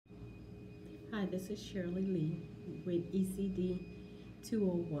Hi, this is Shirley Lee with ECD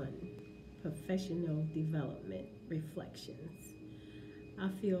 201 Professional Development Reflections. I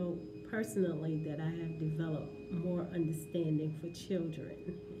feel personally that I have developed more understanding for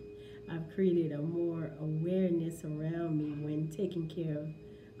children. I've created a more awareness around me when taking care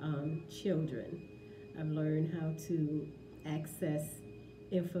of children. I've learned how to access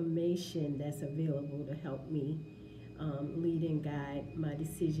information that's available to help me lead and guide my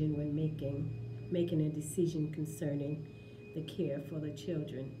decision when making a decision concerning the care for the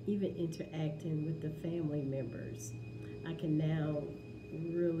children, even interacting with the family members. I can now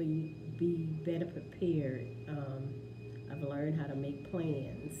really be better prepared. I've learned how to make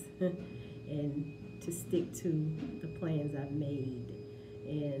plans and to stick to the plans I've made.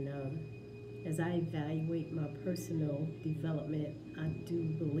 And as I evaluate my personal development, I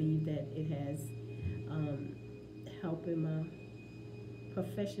do believe that it has um, helped in my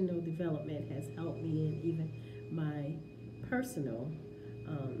professional development has helped me in even my personal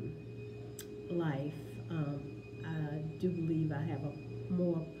um, life. I do believe I have a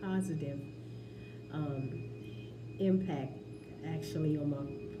more positive um, impact actually on my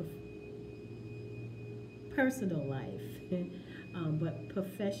personal life. But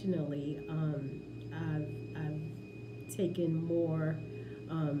professionally, I've taken more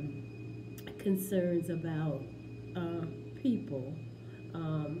um, concerns about uh, people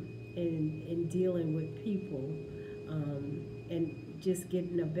and dealing with people and just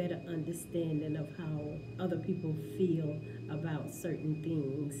getting a better understanding of how other people feel about certain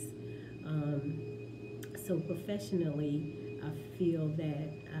things. Um, so professionally, I feel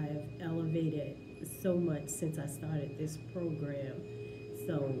that I've elevated so much since I started this program.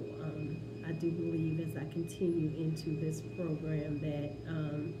 So I do believe as I continue into this program that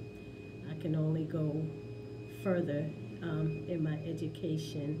I can only go further in my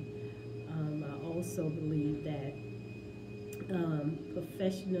education. I also believe that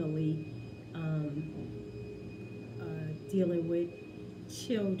professionally, um, dealing with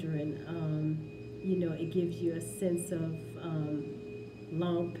children, it gives you a sense of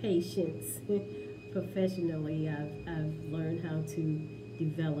long patience. Professionally, I've learned how to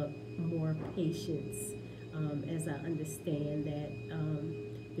develop more patience as I understand that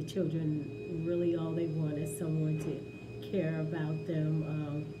the children really all they want is someone to care about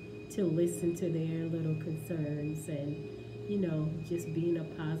them, to listen to their little concerns, and just being a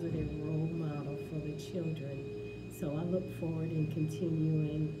positive role model for the children. So I look forward in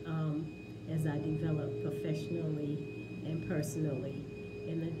continuing as I develop professionally and personally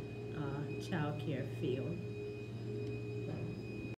in the child care field.